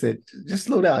the guys said, "Just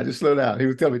slow down, just slow down." He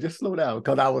was telling me, "Just slow down,"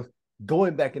 because I was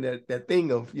going back in that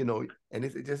thing of and he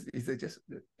said just,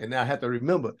 and now I have to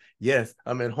remember. Yes,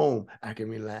 I'm at home. I can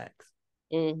relax.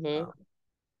 Mm-hmm.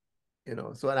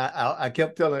 So and I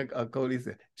kept telling Cody, he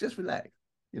said, "Just relax.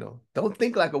 Don't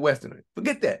think like a Westerner.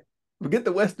 Forget that. Forget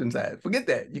the Western side. Forget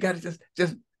that. You got to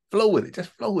just flow with it. Just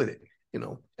flow with it.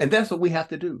 And that's what we have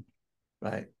to do,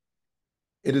 right?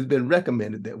 It has been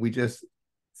recommended that we just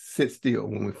sit still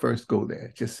when we first go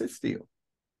there. Just sit still."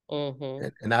 Mm-hmm.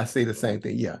 And I say the same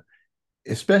thing. Yeah,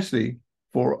 especially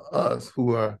for us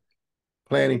who are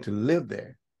planning to live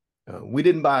there. We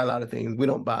didn't buy a lot of things. We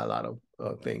don't buy a lot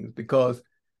of things because,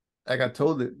 like I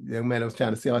told the young man I was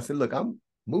trying to sell, I said, "Look, I'm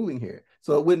moving here,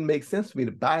 so it wouldn't make sense for me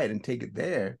to buy it and take it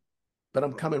there, but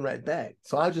I'm coming right back.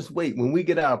 So I'll just wait. When we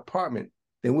get our apartment,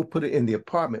 then we'll put it in the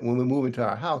apartment. When we move into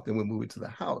our house, then we'll move it to the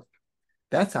house."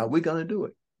 That's how we're going to do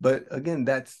it. But again,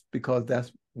 that's because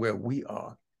that's where we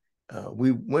are.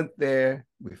 We went there,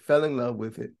 we fell in love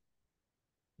with it,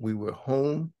 we were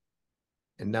home,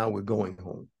 and now we're going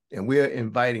home. And we're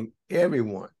inviting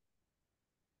everyone.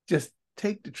 Just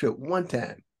take the trip one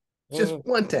time. Just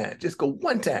one time. Just go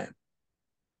one time.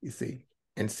 You see,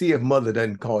 and see if mother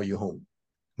doesn't call you home.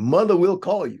 Mother will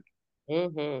call you.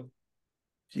 Mm-hmm.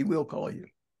 She will call you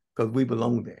because we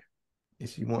belong there, and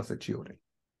she wants her children.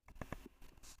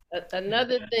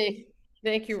 Another thing,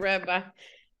 thank you, Rabbi.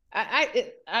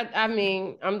 I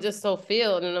mean, I'm just so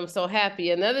filled and I'm so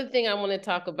happy. Another thing I want to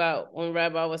talk about when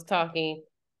Rabbi was talking,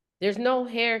 there's no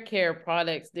hair care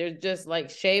products. There's just like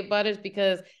shea butters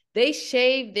because they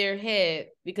shave their head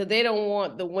because they don't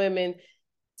want the women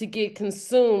to get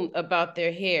consumed about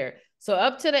their hair. So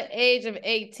up to the age of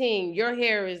 18, your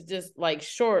hair is just like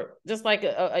short, just like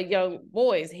a young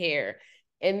boy's hair.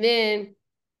 And then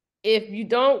if you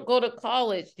don't go to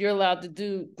college, you're allowed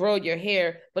to grow your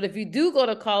hair. But if you do go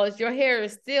to college, your hair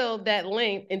is still that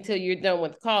length until you're done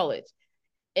with college.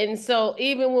 And so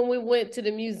even when we went to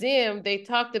the museum, they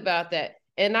talked about that.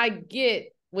 And I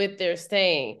get what they're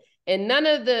saying. And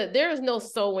there is no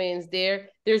sew-ins there.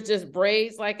 There's just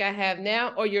braids like I have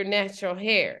now or your natural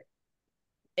hair.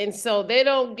 And so they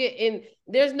don't get in,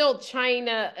 there's no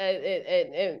China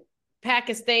and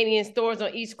Pakistani stores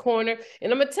on each corner.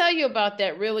 And I'm going to tell you about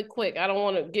that really quick. I don't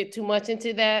want to get too much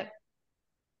into that.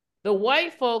 The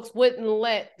white folks wouldn't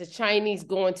let the Chinese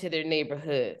go into their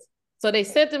neighborhoods. So they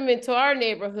sent them into our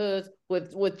neighborhoods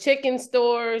with chicken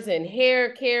stores and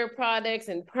hair care products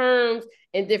and perms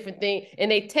and different things.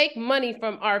 And they take money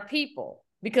from our people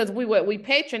because we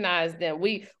patronize them.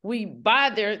 We buy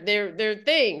their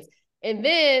things. And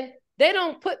then they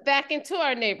don't put back into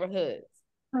our neighborhoods.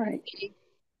 Right.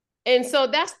 And so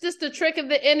that's just the trick of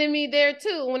the enemy there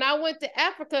too. When I went to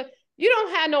Africa, you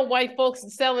don't have no white folks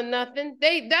selling nothing.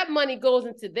 That money goes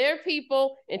into their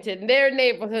people, into their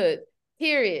neighborhood,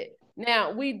 period.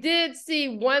 Now, we did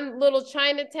see one little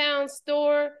Chinatown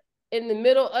store in the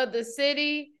middle of the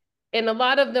city, and a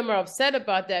lot of them are upset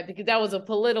about that because that was a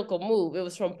political move. It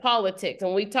was from politics.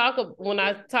 And when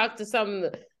I talked to some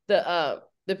of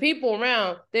the people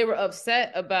around, they were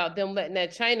upset about them letting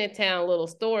that Chinatown little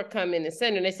store come in the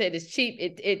center. And they said it's cheap,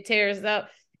 it tears up.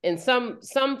 And some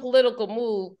political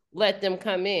move let them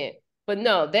come in. But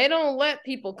no, they don't let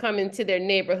people come into their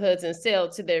neighborhoods and sell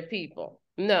to their people.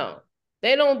 No,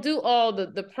 they don't do all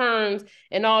the perms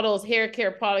and all those hair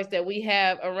care products that we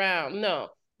have around. No,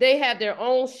 they have their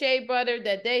own shea butter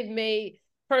that they've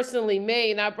personally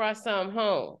made, and I brought some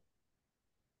home.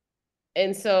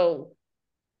 And so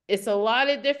it's a lot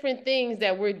of different things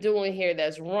that we're doing here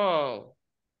that's wrong.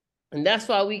 And that's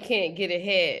why we can't get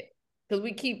ahead, because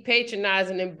we keep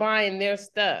patronizing and buying their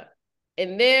stuff.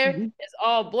 And it's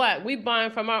all Black. We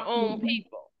buying from our own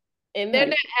people. And they're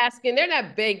not asking, they're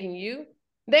not begging you.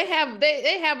 They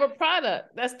have a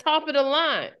product that's top of the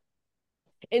line.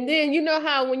 And then you know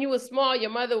how when you were small, your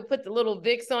mother would put the little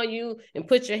Vicks on you and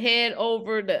put your head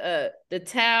over the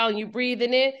towel and you breathe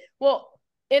it in? Well,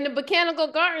 in the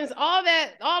botanical gardens, all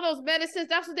those medicines,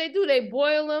 that's what they do. They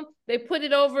boil them, they put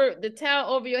it over the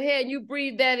towel over your head, and you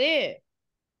breathe that in.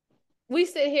 We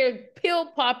sit here pill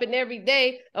popping every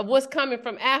day of what's coming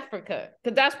from Africa,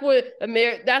 because that's what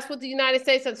the United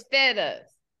States has fed us.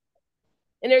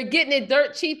 And they're getting it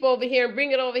dirt cheap over here and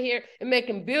bringing it over here and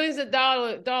making billions of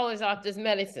dollars off this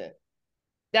medicine.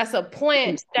 That's a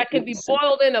plant that can be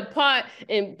boiled in a pot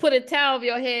and put a towel over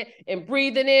your head and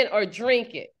breathe it in or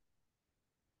drink it.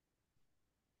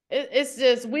 It's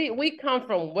just, we come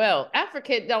from wealth.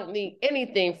 Africa don't need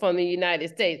anything from the United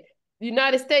States. The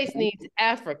United States needs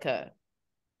Africa.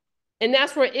 And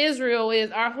that's where Israel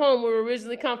is, our home, where we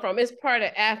originally come from. It's part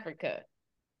of Africa.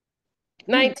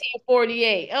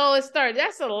 1948. Oh, it started.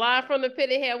 That's a lie from the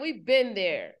pit of hell. We've been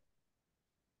there.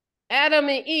 Adam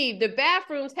and Eve. The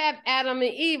bathrooms have Adam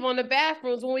and Eve on the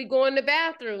bathrooms when we go in the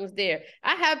bathrooms there.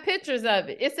 I have pictures of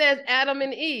it. It says Adam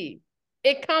and Eve.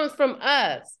 It comes from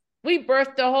us. We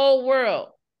birthed the whole world.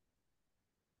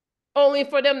 Only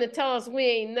for them to tell us we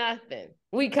ain't nothing.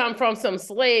 We come from some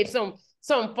slaves,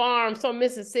 some farm, some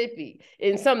Mississippi,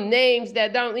 and some names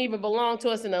that don't even belong to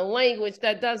us in a language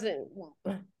that doesn't.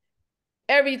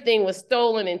 Everything was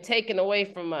stolen and taken away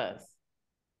from us.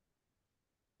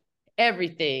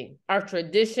 Everything. Our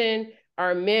tradition,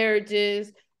 our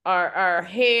marriages, our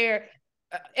hair,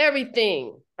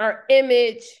 everything, our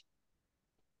image.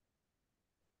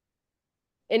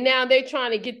 And now they're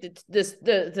trying to get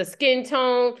the skin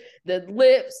tone, the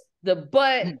lips, the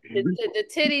butt, the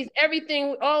titties,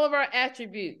 everything, all of our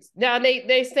attributes. Now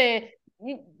they saying,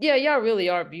 yeah, y'all really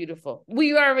are beautiful.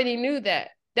 We already knew that.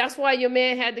 That's why your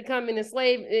man had to come and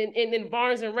enslave in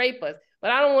barns and rape us.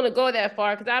 But I don't want to go that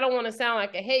far because I don't want to sound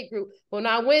like a hate group. When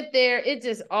I went there, you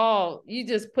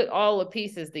just put all the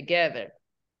pieces together.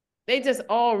 They just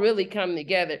all really come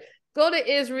together. Go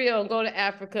to Israel and go to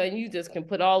Africa, and you just can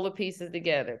put all the pieces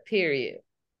together, period.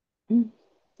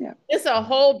 Yeah. It's a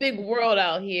whole big world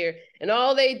out here, and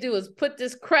all they do is put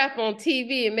this crap on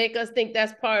TV and make us think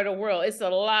that's part of the world. It's a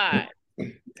lie.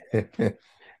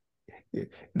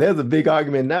 There's a big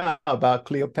argument now about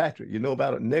Cleopatra. You know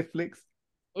about it, Netflix?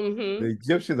 Mm-hmm. The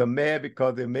Egyptians are mad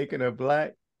because they're making her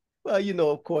black. Well,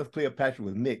 of course, Cleopatra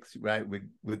was mixed, right?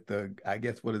 With the, I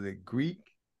guess, what is it, Greek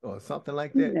or something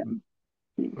like that?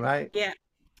 Yeah. Right? Yeah.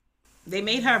 They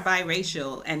made her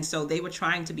biracial, and so they were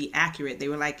trying to be accurate. They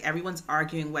were like, everyone's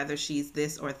arguing whether she's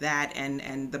this or that,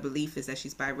 and the belief is that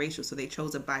she's biracial. So they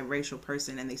chose a biracial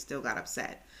person, and they still got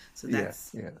upset. So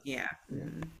that's yeah.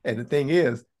 Mm-hmm. And the thing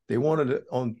is, they wanted it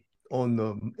in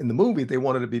the movie, they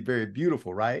wanted to be very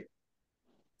beautiful, right?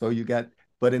 So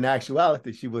but in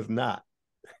actuality, she was not.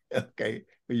 Okay,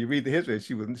 when you read the history,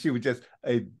 she was just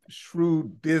a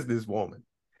shrewd businesswoman.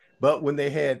 But when they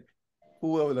had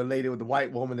whoever the lady with the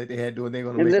white woman that they had doing, they're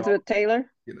going to make Elizabeth Taylor.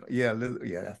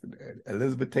 That's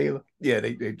Elizabeth Taylor. Yeah,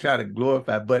 they try to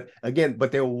glorify, but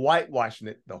they were whitewashing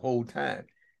it the whole time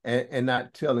and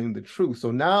not telling the truth. So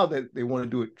now that they want to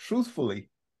do it truthfully,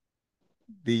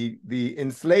 the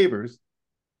enslavers,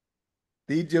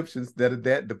 the Egyptians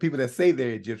the people that say they're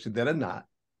Egyptians that are not,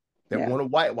 that want to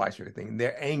whitewash everything, and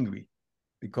they're angry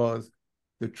because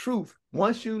the truth,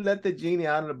 once you let the genie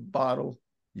out of the bottle,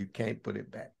 you can't put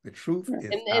it back. The truth is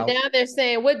and now they're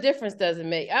saying, what difference does it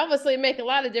make? Obviously, it make a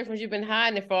lot of difference. You've been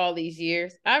hiding it for all these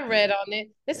years. I read on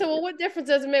it. They said, well, what difference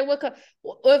does it make?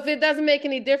 If it doesn't make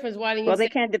any difference, why didn't you they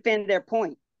can't defend their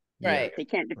point. Right. They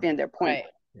can't defend their point.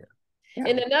 Right. Yeah.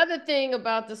 And another thing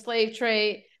about the slave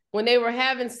trade, when they were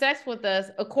having sex with us,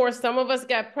 of course, some of us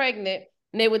got pregnant,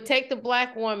 and they would take the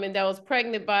black woman that was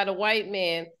pregnant by the white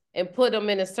man and put them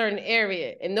in a certain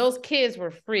area. And those kids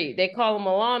were free. They call them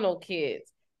Milano kids.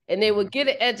 And they would get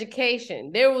an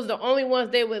education. They was the only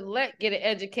ones they would let get an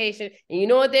education. And you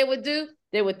know what they would do?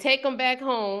 They would take them back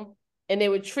home, and they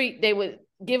would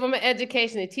give them an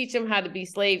education and teach them how to be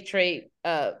slave trade,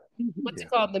 what's it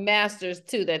called? The masters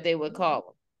too, that they would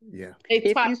call them. Yeah. If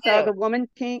you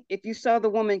saw the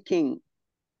Woman King,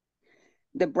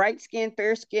 the bright-skinned,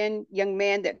 fair-skinned young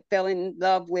man that fell in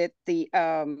love with the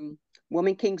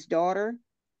Woman King's daughter,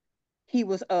 he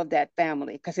was of that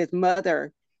family because his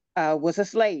mother was a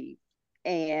slave,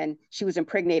 and she was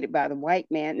impregnated by the white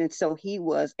man, and so he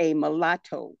was a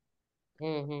mulatto.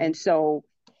 Mm-hmm. And so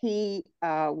he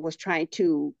was trying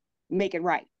to make it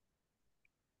right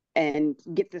and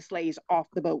get the slaves off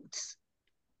the boats.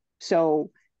 So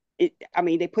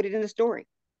they put it in the story.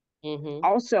 Mm-hmm.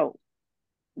 Also,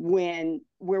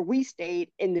 where we stayed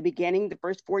in the beginning, the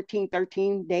first 14,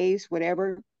 13 days,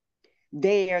 whatever,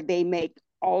 they make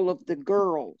all of the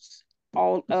girls,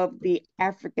 all of the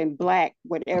African, black,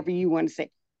 whatever you want to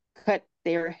say, cut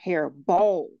their hair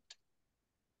bald.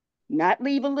 Not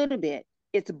leave a little bit.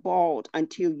 It's bald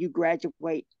until you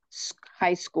graduate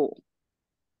high school.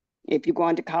 If you go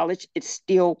on to college, it's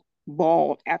still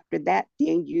bald after that,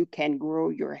 then you can grow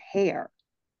your hair.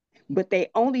 But they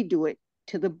only do it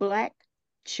to the Black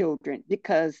children,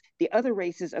 because the other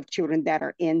races of children that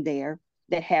are in there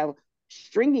that have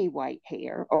stringy white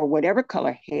hair or whatever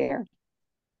color hair,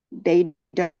 they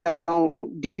don't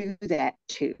do that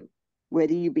too.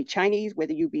 Whether you be Chinese,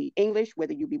 whether you be English,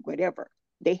 whether you be whatever,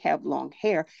 they have long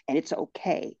hair and it's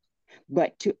okay.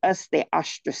 But to us, they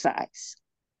ostracize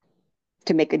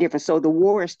to make a difference. So the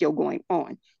war is still going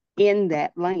on in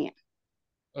that land.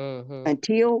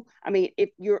 Until, I mean, if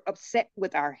you're upset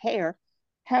with our hair,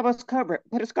 have us cover it.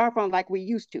 Put a scarf on like we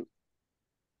used to,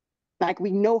 like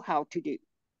we know how to do,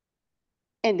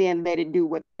 and then let it do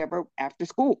whatever after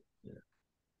school. Yeah.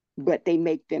 But they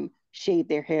make them shave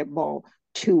their head bald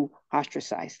to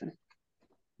ostracize them.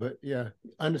 But yeah,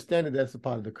 understanding that's a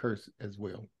part of the curse as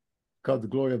well, because the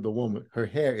glory of the woman, her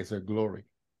hair is her glory.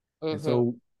 And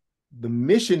so the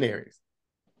missionaries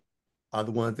are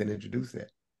the ones that introduced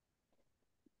that.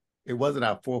 It wasn't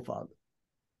our forefathers,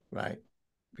 right?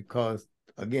 Because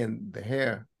again, the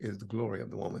hair is the glory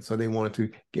of the woman. So they wanted to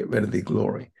get rid of the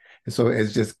glory. And so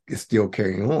it's still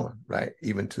carrying on, right?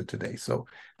 Even to today. So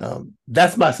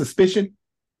that's my suspicion,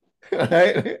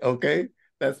 right? Okay.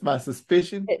 That's my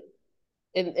suspicion.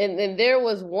 And there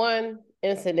was one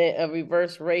incident of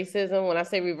reverse racism. When I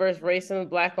say reverse racism,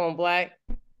 black on black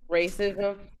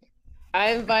racism,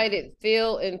 I invited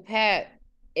Phil and Pat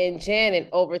and Janet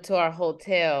over to our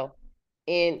hotel.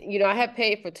 And, you know, I had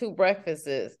paid for 2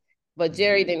 breakfasts, but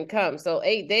Jerry didn't come. So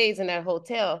 8 days in that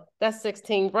hotel, that's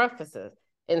 16 breakfasts.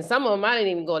 And some of them, I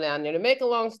didn't even go down there. To make a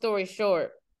long story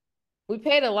short, we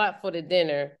paid a lot for the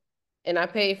dinner, and I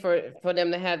paid for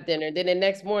them to have dinner. Then the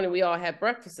next morning, we all had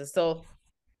breakfasts. So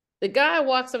the guy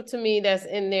walks up to me that's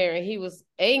in there, and he was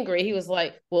angry. He was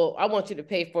like, well, I want you to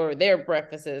pay for their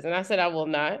breakfasts. And I said, I will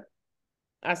not.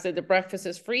 I said, the breakfast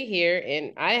is free here,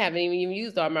 and I haven't even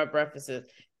used all my breakfasts.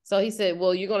 So he said,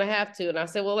 well, you're going to have to. And I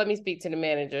said, well, let me speak to the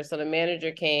manager. So the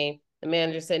manager came. The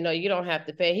manager said, no, you don't have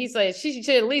to pay. He said, she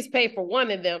should at least pay for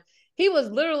one of them. He was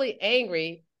literally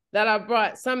angry that I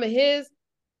brought some of his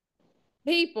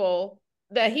people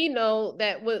that he know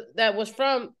that was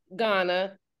from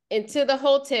Ghana into the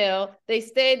hotel. They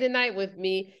stayed the night with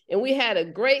me, and we had a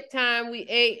great time. We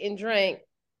ate and drank,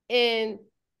 and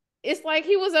it's like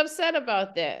he was upset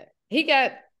about that. He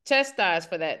got chastised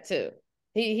for that too.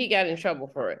 He got in trouble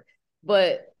for it,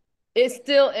 but it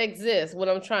still exists. What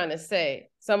I'm trying to say,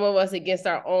 some of us against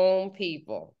our own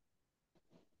people.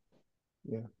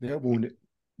 Yeah, they're wounded.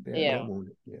 They're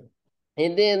wounded. Yeah.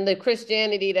 And then the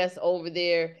Christianity that's over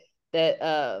there,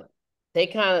 that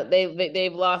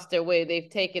they've lost their way. They've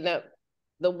taken up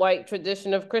the white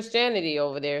tradition of Christianity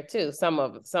over there too. Some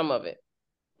of it.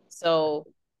 So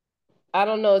I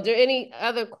don't know. Are there any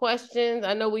other questions?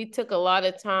 I know we took a lot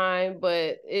of time,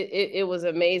 but it was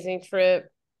an amazing trip.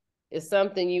 It's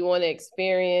something you want to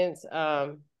experience.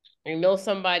 You know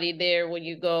somebody there when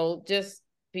you go, just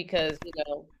because, you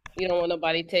know, you don't want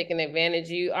nobody taking advantage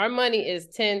of you. Our money is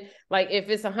 10, like if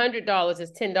it's $100,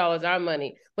 it's $10 our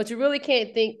money. But you really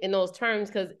can't think in those terms,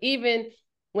 because even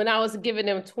when I was giving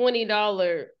them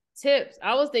 $20 tips,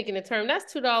 I was thinking in terms,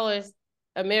 that's $2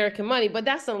 American money, but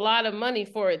that's a lot of money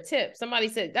for a tip. Somebody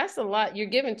said, that's a lot. You're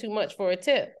giving too much for a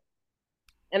tip.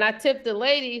 And I tipped the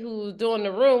lady who was doing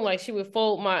the room, like she would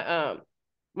fold my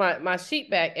my sheet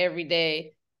back every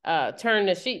day, turn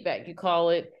the sheet back, you call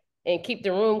it, and keep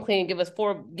the room clean,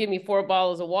 give me 4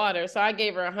 bottles of water. So I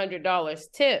gave her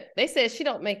 $100 tip. They said she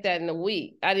don't make that in a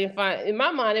week. I didn't find, in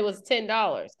my mind, it was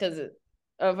 $10 because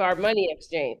of our money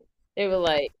exchange. They were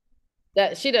like,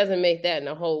 that she doesn't make that in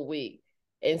a whole week.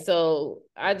 And so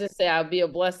I just say I'll be a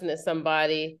blessing to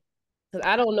somebody, because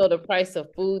I don't know the price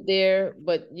of food there,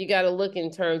 but you got to look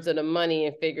in terms of the money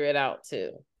and figure it out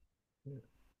too.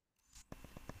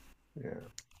 Yeah.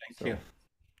 Thank you.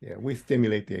 Yeah, we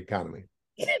stimulate the economy.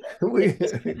 that's what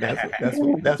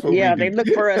yeah, we do. they look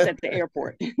for us at the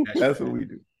airport. That's what we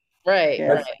do. Right.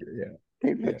 Yes. Right. Yeah.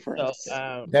 They look for us.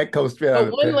 That comes straight out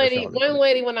of one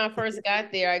lady, when I first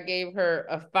got there, I gave her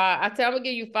a $5. I said, I'm gonna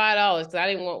give you $5 because I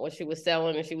didn't want what she was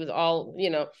selling, and she was all,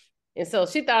 you know. And so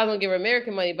she thought I was gonna give her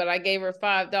American money, but I gave her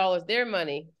 $5 their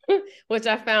money, which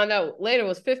I found out later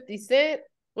was 50 cents.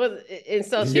 And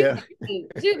so she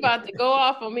was about to go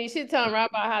off on me. She telling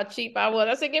Rabbi how cheap I was.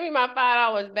 I said, give me my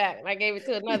 $5 back. And I gave it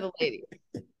to another lady.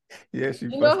 Yeah, she.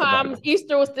 You know how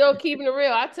Easter was still keeping it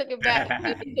real. I took it back and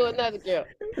gave it to another girl.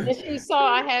 And she saw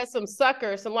I had some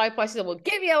lollipop. She said, well,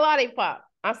 give me a lollipop.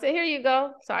 I said, here you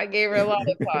go. So I gave her a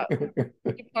lollipop.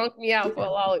 She punked me out for a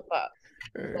lollipop.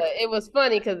 But it was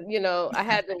funny because, you know, I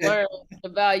had to learn the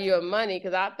value of money,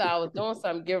 because I thought I was doing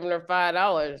something, giving her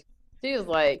 $5. She was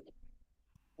like,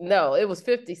 No, it was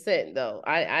 50 cents though.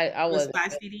 I It was wasn't.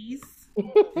 5 CDs.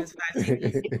 It was 5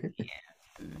 CDs. Yeah.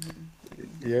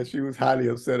 Yeah, she was highly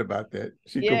upset about that.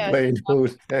 She Yeah, complained.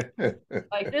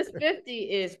 like this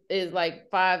 50 is like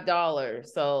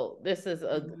 $5. So this is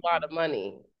a lot of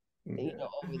money,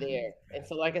 over there. And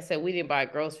so, like I said, we didn't buy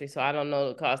groceries, so I don't know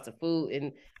the cost of food,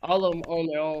 and all of them own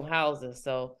their own houses.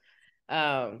 So,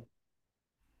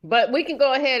 but we can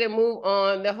go ahead and move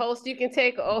on. The host, you can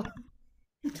take over.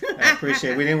 I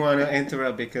appreciate it. We didn't want to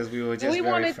interrupt because we were Do just we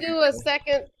want very to do a thankful.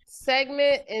 second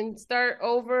segment and start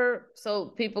over so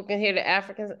people can hear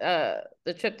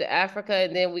the trip to Africa,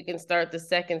 and then we can start the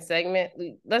second segment?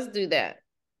 Let's do that.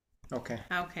 Okay. Okay.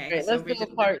 All right, So let's do a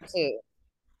part 2.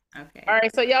 Okay. All right,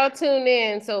 so y'all tune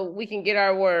in so we can get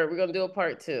our word. We're gonna do a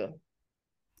part 2.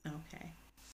 Okay.